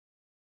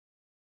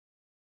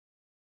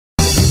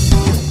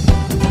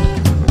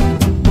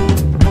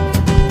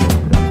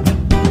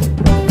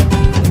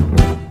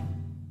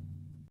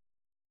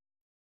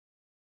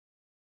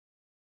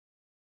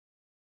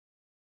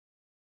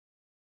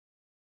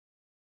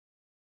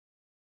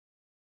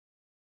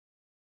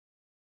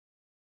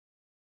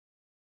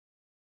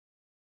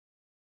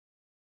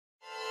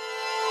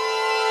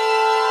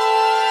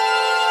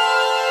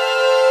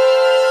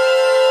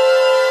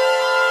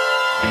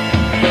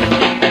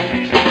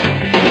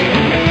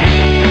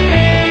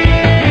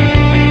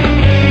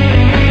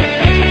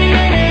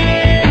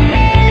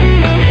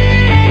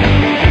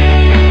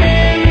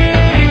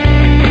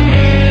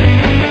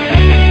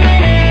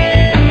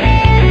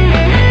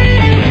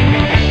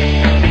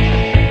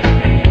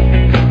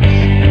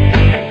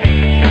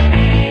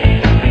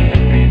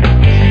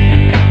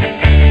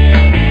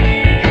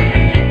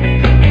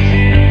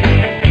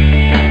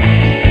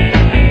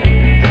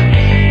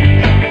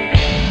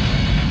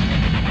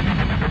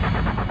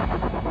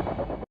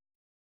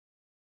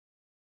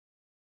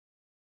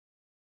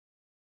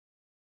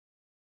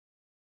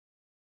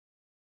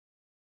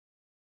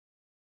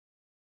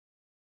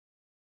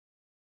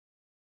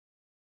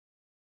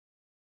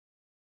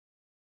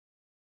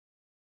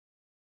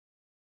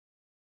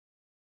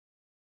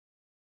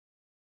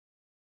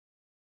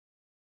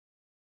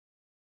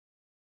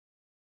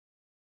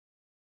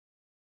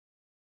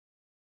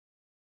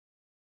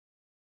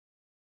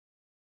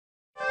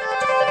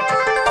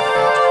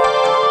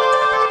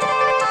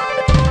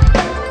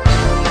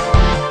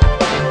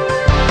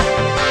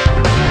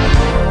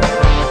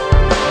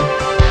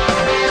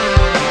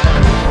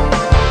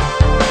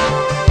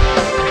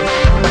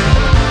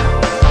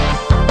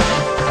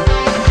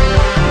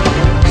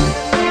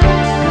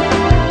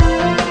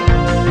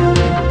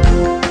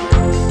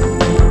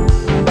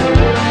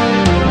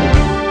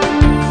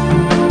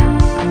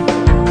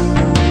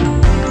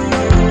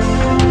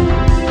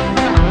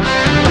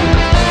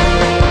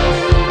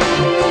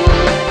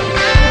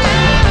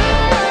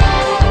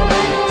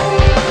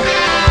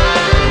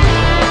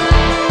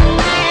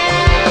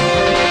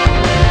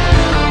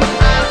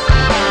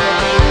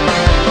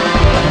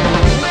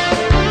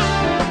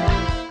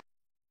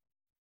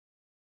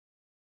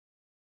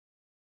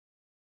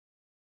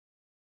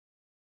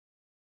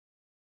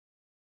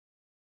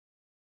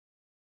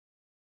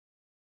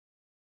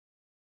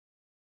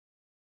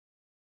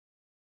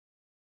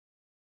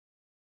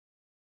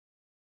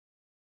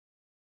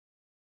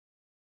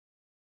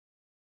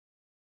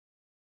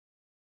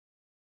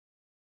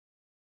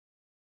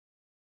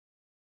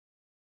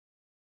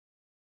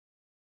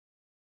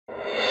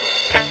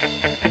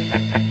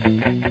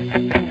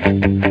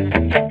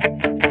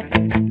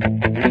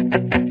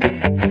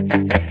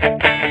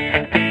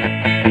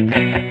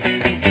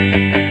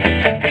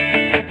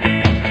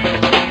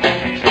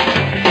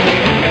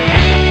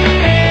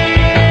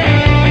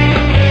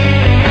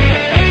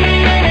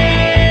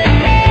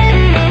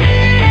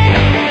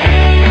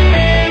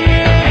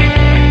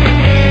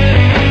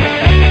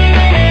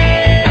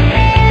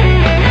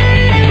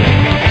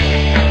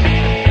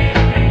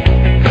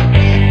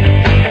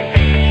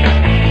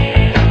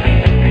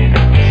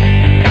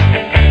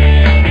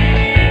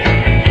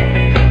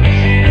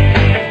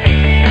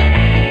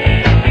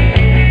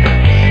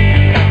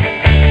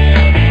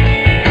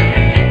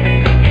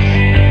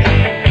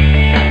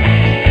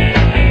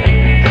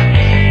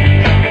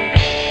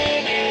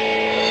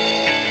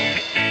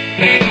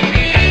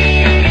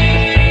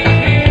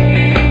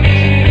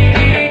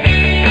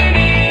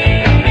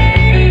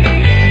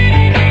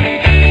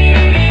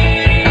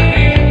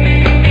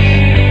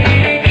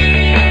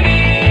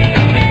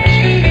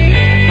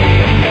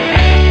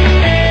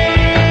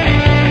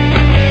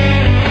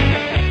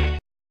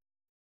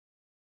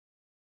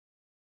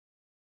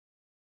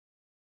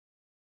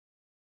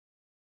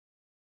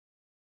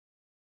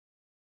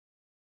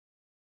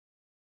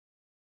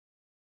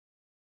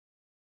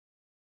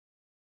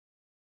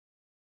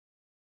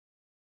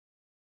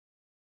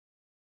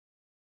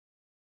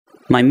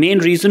My main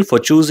reason for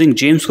choosing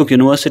James Cook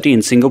University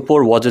in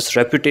Singapore was its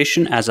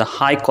reputation as a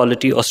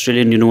high-quality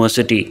Australian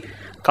university,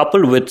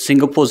 coupled with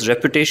Singapore's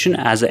reputation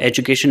as an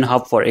education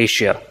hub for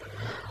Asia.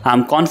 I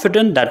am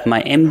confident that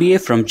my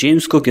MBA from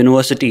James Cook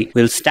University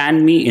will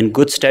stand me in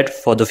good stead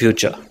for the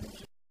future.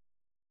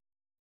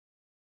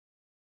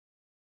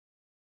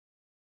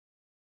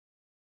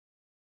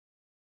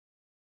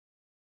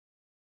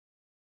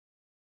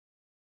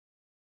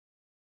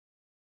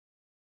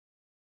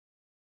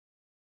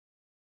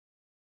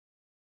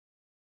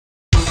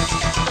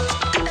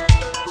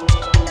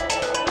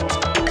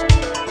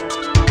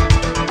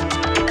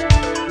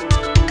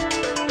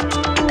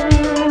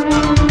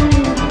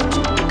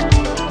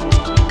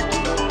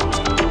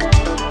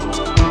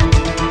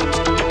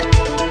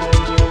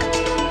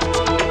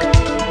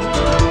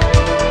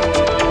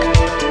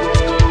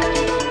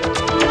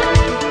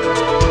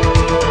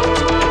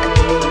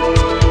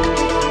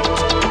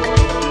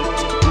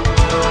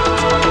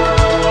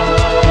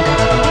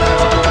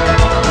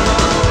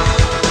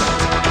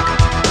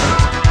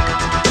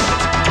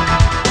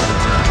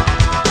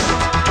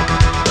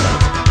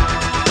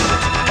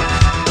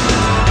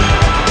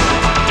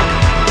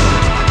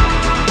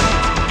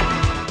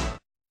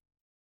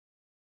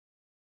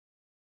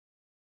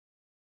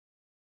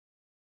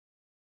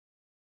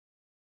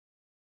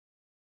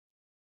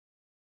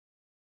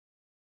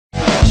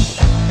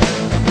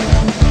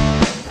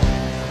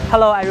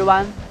 Hello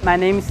everyone, my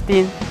name is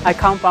Dean. I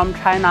come from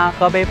China,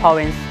 Hebei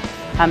province.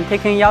 I'm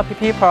taking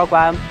ELPP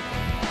program.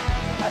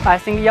 I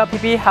think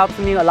ELPP helped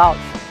me a lot.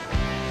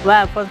 When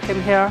I first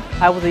came here,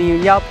 I was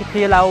in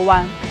ELPP level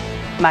 1.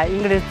 My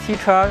English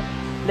teacher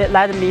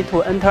led me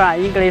to enter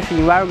an English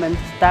environment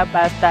step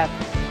by step.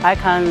 I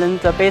can learn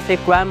the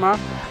basic grammar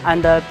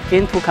and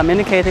begin to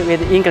communicate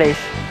with English.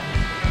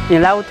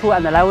 In level 2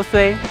 and level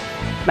 3,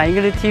 my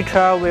English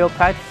teacher will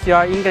practice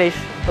your English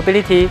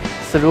ability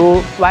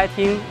through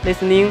writing,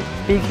 listening,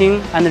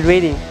 speaking, and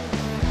reading.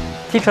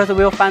 Teachers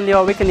will find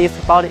your weakness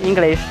about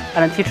English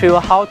and teach you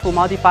how to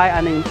modify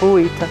and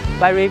improve it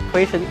very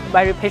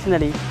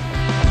patiently.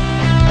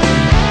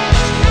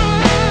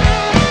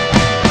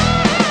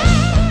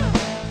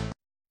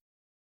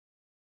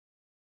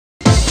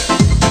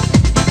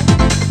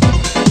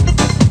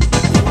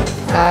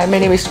 Hi, my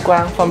name is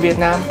Quang from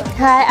Vietnam.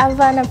 Hi, I'm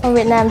Van. I'm from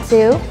Vietnam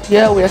too.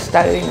 Here we are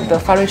studying the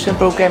foundation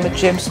program at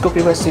James Cook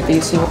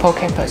University Singapore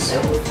campus.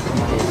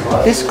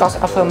 This course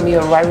offers me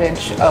a wide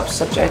range of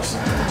subjects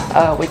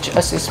which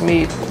assist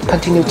me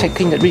continue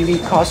taking the degree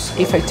course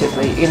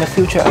effectively in the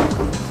future.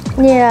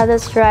 Yeah,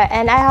 that's right.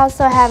 And I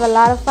also have a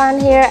lot of fun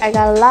here. I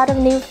got a lot of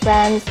new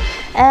friends.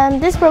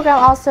 And this program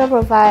also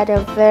provides a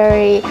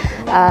very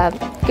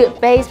good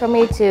base for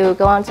me to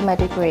go on to my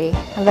degree.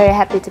 I'm very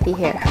happy to be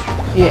here.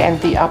 Yeah,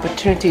 and the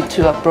opportunity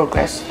to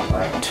progress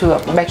to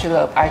a Bachelor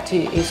of IT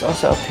is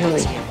also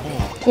appealing.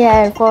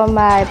 Yeah, and for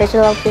my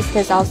Bachelor of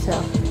Business also.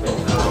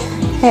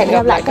 Hẹn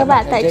gặp lại các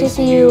bạn tại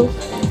JCU.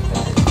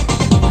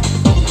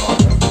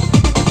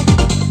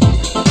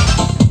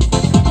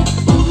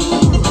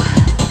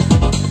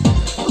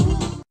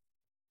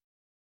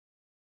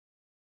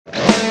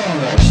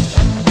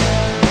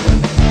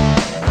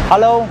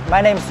 Hello,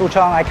 my name is Su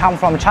Cheng. I come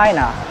from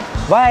China.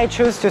 Why I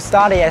choose to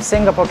study at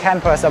Singapore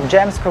campus of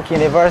James Cook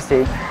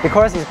University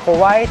because it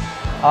provides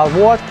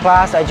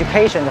world-class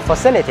education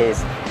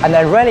facilities, and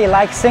I really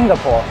like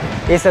Singapore.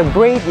 It's a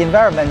great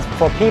environment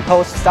for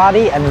people to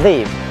study and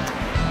live.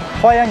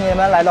 欢迎你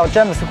们来到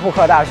詹姆斯库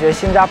克大学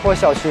新加坡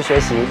校区学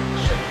习。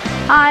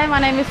 Hi, my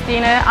name is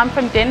Dina. I'm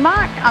from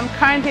Denmark. I'm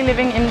currently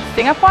living in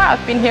Singapore.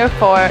 I've been here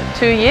for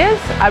 2 years.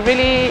 I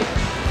really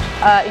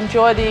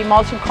enjoy the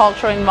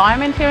multicultural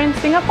environment here in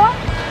Singapore.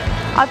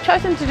 I've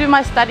chosen to do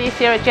my studies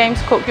here at James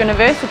Cook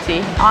University.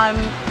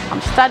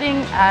 I'm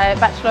studying a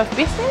Bachelor of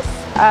Business,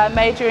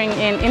 majoring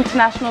in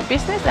International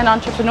Business and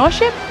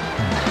Entrepreneurship.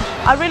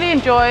 I really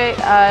enjoy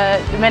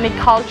the many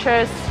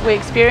cultures we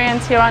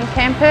experience here on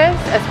campus,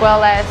 as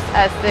well as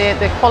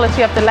the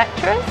quality of the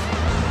lecturers.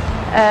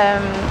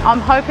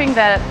 I'm hoping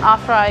that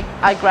after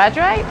I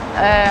graduate,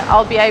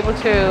 I'll be able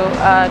to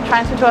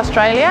transfer to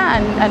Australia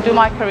and do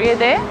my career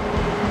there.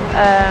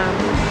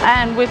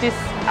 And with this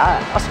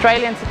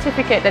Australian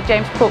certificate that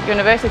James Cook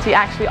University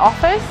actually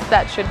offers,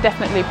 that should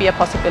definitely be a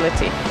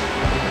possibility.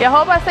 Jeg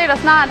håber at se dig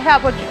snart her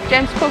på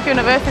James Cook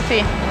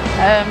University.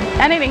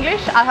 And in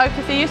English, I hope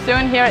to see you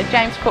soon here at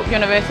James Cook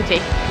University.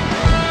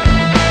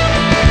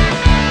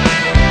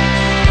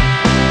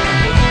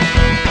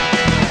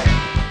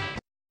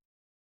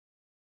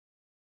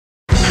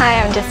 Hi,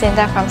 I'm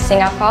Jacinta from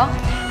Singapore.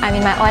 I'm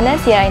in my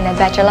honours year in the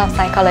Bachelor of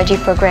Psychology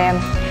program.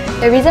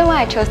 The reason why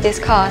I chose this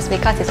course is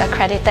because it's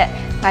accredited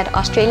by the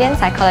Australian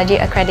Psychology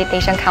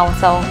Accreditation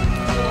Council.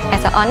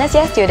 As an honours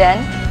year student,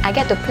 I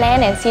get to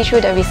plan and see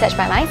through the research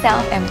by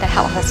myself and with the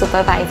help of a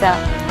supervisor.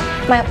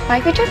 My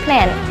future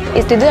plan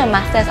is to do a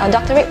master's or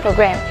doctorate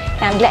program,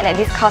 and I'm glad that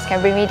this course can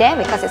bring me there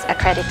because it's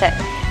accredited.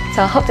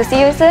 So I hope to see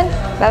you soon.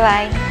 Bye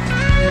bye.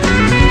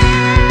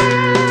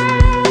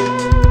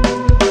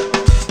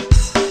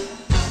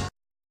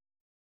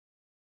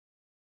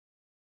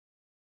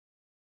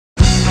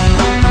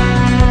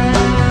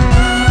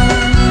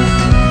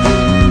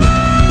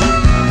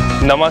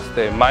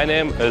 Namaste, my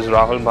name is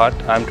Rahul Bhatt.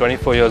 I'm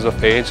 24 years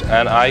of age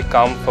and I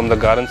come from the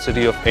garden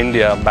city of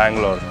India,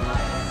 Bangalore.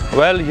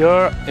 Well,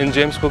 here in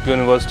James Cook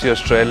University,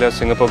 Australia,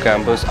 Singapore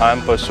campus,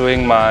 I'm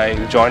pursuing my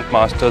joint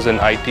masters in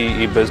IT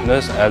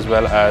e-business as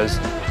well as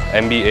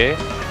MBA.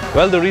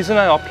 Well, the reason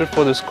I opted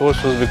for this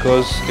course was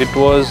because it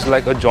was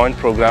like a joint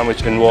program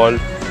which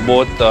involved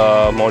both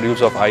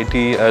modules of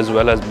IT as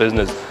well as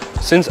business.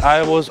 Since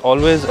I was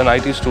always an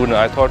IT student,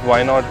 I thought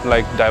why not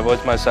like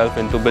diverge myself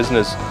into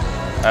business.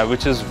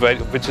 Which is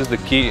the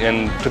key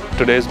in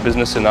today's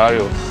business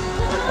scenario.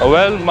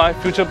 Well, my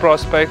future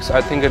prospects, I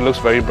think it looks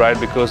very bright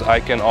because I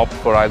can opt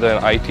for either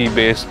an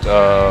IT-based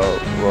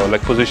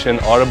like position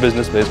or a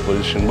business-based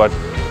position. But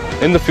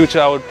in the future,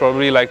 I would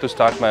probably like to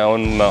start my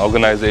own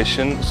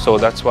organization. So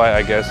that's why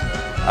I guess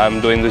I'm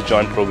doing this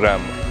joint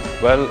program.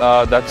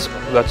 Well,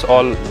 that's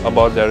all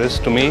about there is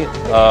to me.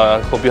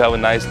 Hope you have a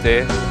nice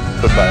day.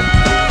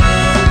 Goodbye.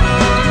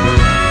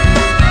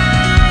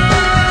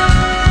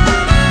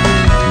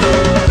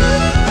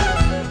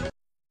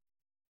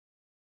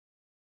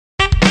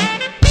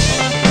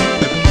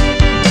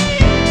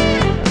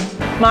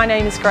 My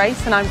name is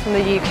Grace and I'm from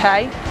the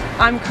UK.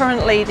 I'm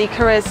currently the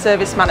Careers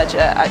Service Manager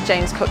at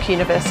James Cook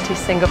University,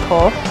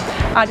 Singapore.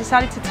 I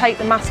decided to take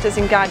the Masters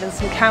in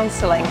Guidance and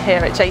Counselling here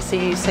at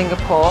JCU,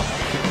 Singapore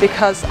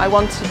because I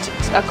wanted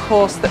a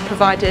course that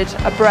provided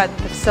a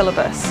breadth of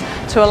syllabus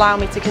to allow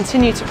me to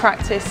continue to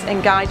practice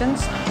in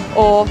guidance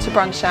or to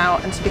branch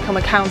out and to become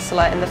a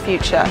counsellor in the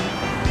future.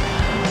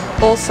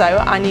 Also,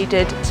 I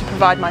needed to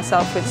provide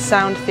myself with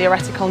sound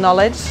theoretical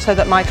knowledge so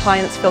that my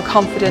clients feel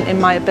confident in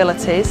my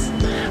abilities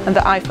and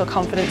that I feel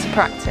confident to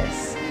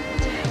practice.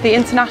 The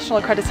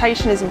international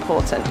accreditation is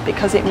important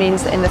because it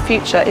means that in the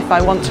future, if I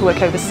want to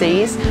work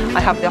overseas, I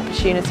have the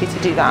opportunity to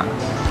do that.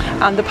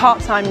 And the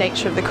part-time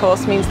nature of the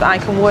course means that I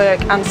can work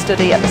and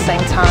study at the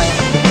same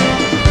time.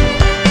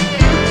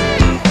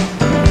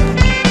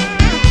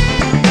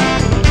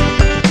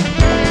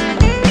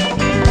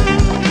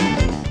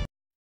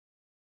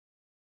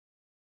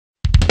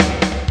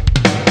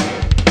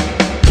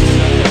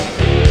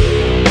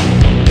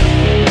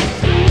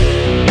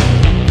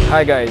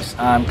 Hi guys,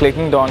 I'm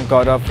Clayton Don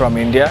Kaura from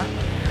India.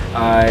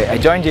 I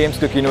joined James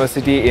Cook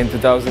University in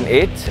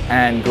 2008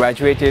 and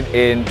graduated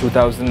in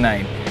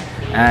 2009.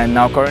 And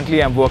now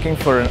currently I'm working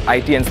for an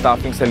IT and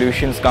staffing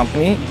solutions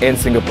company in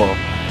Singapore.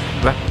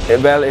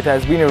 Well, it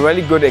has been a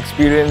really good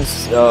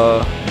experience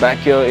back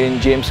here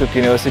in James Cook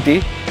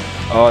University.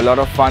 A lot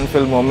of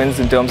fun-filled moments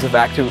in terms of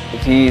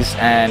activities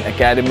and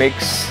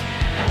academics.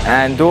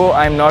 And though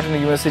I'm not in the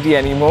university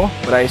anymore,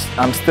 but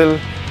I'm still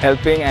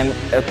helping and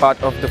a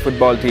part of the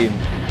football team.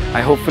 I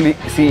hopefully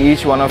see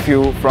each one of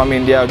you from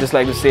India. I would just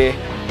like to say,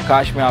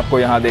 काश मैं आपको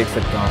यहाँ देख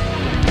सकता हूँ.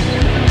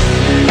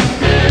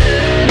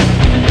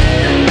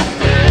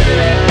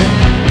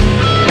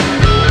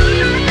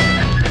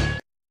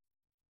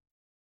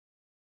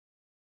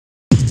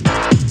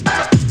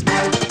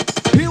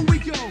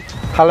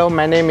 Hello,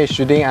 my name is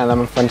Xuding and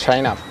I'm from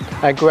China.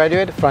 I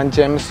graduated from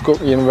James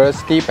Cook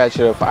University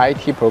Bachelor of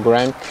IT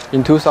program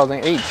in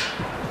 2008.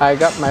 I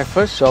got my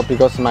first job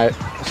because my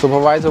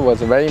supervisor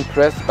was very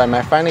impressed by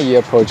my final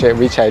year project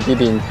which I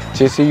did in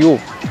JCU.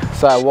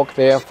 So I worked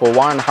there for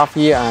 1.5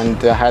 years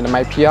and had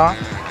my PR.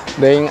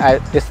 Then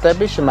I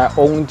established my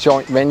own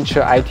joint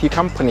venture IT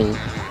company.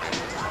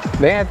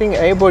 Then I think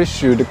everybody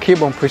should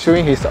keep on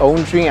pursuing his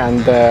own dream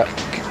and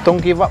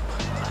don't give up.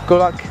 Good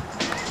luck.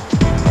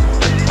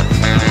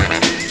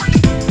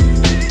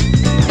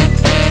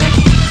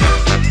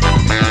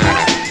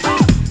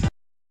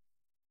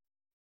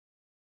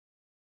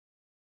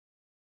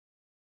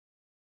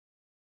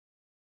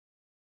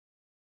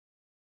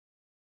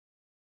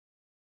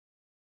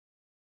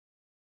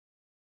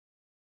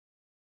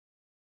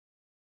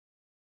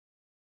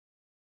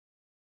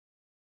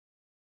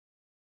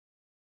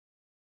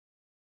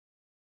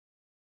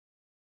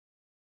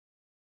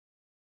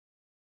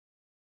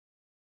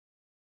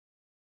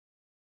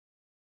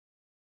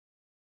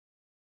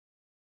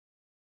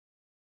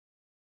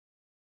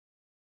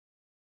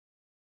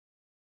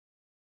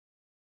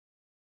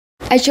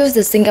 I chose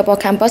the Singapore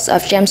campus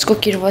of James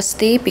Cook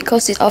University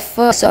because it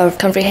offers a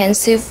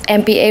comprehensive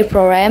MBA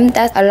program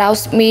that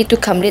allows me to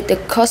complete the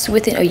course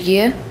within a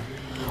year.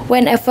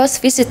 When I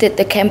first visited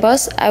the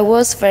campus, I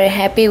was very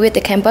happy with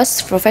the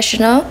campus'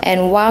 professional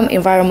and warm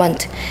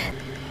environment.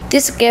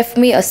 This gave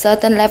me a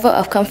certain level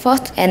of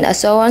comfort and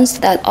assurance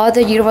that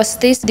other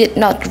universities did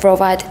not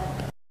provide.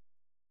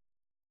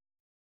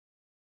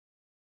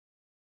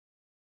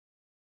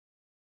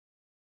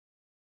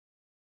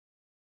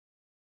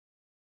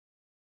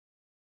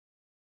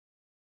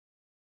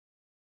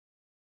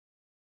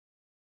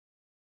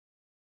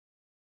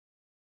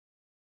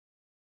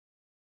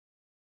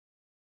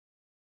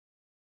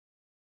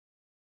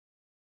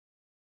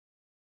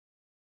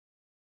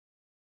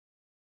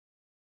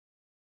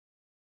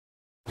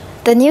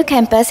 The new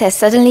campus has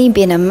certainly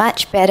been a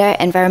much better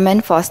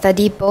environment for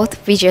study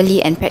both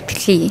visually and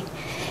practically.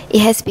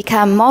 It has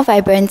become more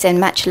vibrant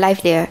and much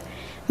livelier.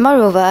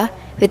 Moreover,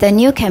 with the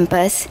new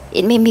campus,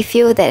 it made me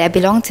feel that I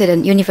belong to the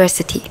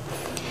university.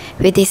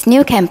 With this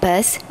new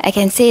campus, I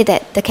can say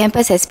that the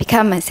campus has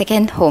become my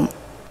second home.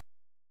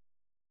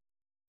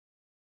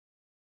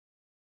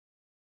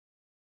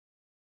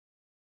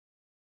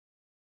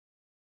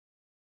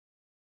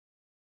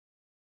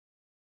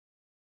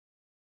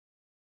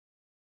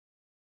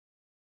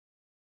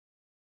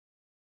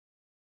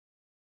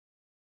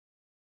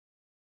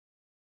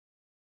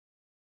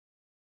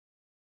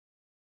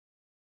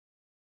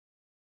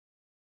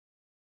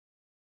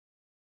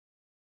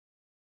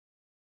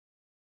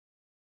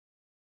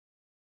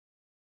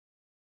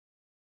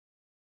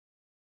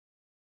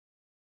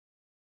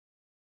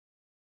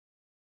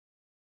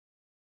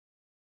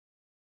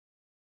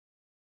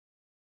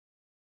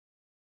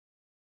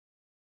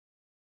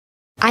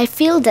 I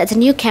feel that the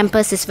new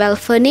campus is well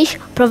furnished,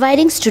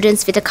 providing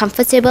students with a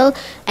comfortable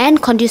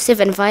and conducive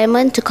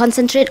environment to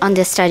concentrate on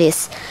their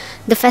studies.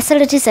 The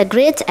facilities are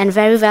great and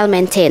very well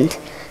maintained.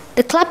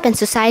 The club and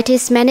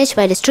societies managed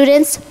by the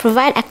students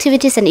provide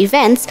activities and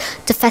events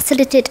to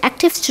facilitate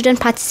active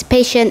student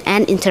participation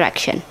and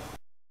interaction.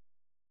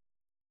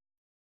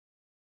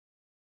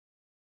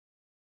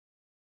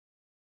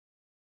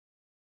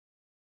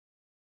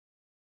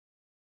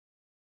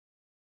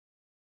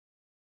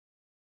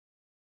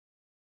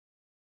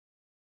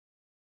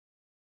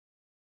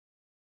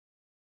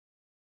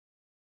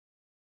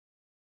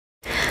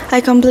 I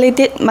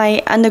completed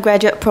my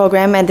undergraduate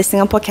program at the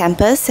Singapore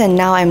campus and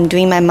now I'm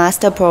doing my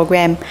master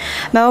program.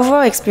 My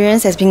overall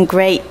experience has been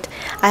great.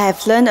 I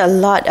have learned a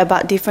lot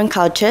about different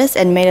cultures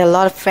and made a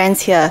lot of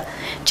friends here.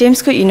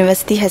 James Cook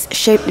University has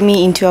shaped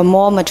me into a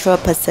more mature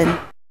person.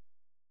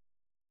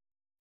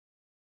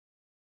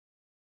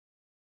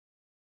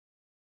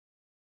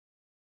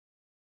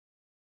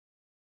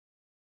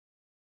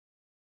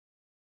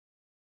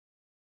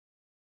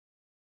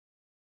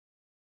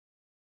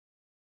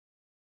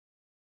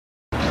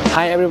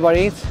 Hi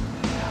everybody,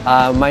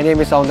 my name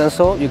is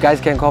Aldanso. You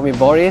guys can call me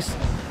Boris.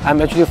 I'm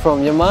actually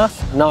from Myanmar.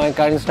 Now I'm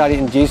currently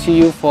studying in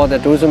JCU for the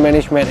Tourism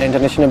Management and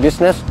International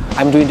Business.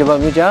 I'm doing double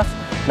majors.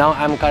 Now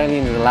I'm currently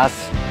in the last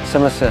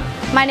semester.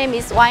 My name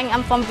is Wang.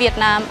 I'm from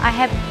Vietnam. I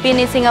have been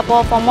in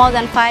Singapore for more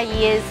than 5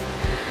 years.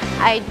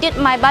 I did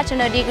my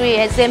bachelor degree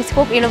at James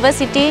Cook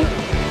University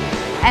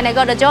and I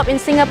got a job in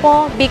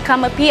Singapore,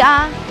 become a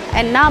PR,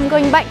 and now I'm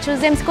going back to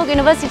James Cook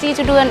University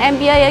to do an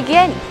MBA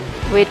again.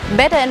 With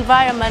better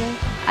environment,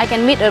 I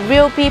can meet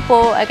real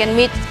people, I can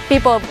meet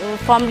people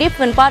from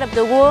different parts of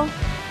the world.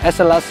 As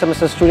a last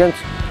semester student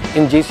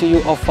in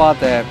JCU offer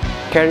the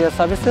career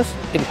services,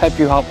 it helps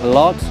you out a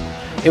lot.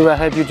 It will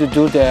help you to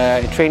do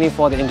the training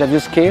for the interview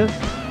skill.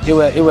 It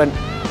will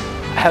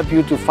help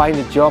you to find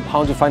a job,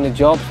 how to find a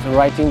job,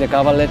 writing the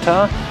cover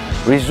letter,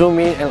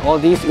 resume and all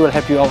these. It will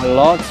help you out a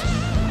lot.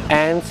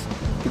 And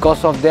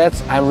because of that,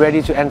 I'm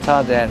ready to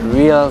enter the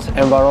real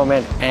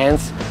environment and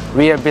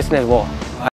real business world.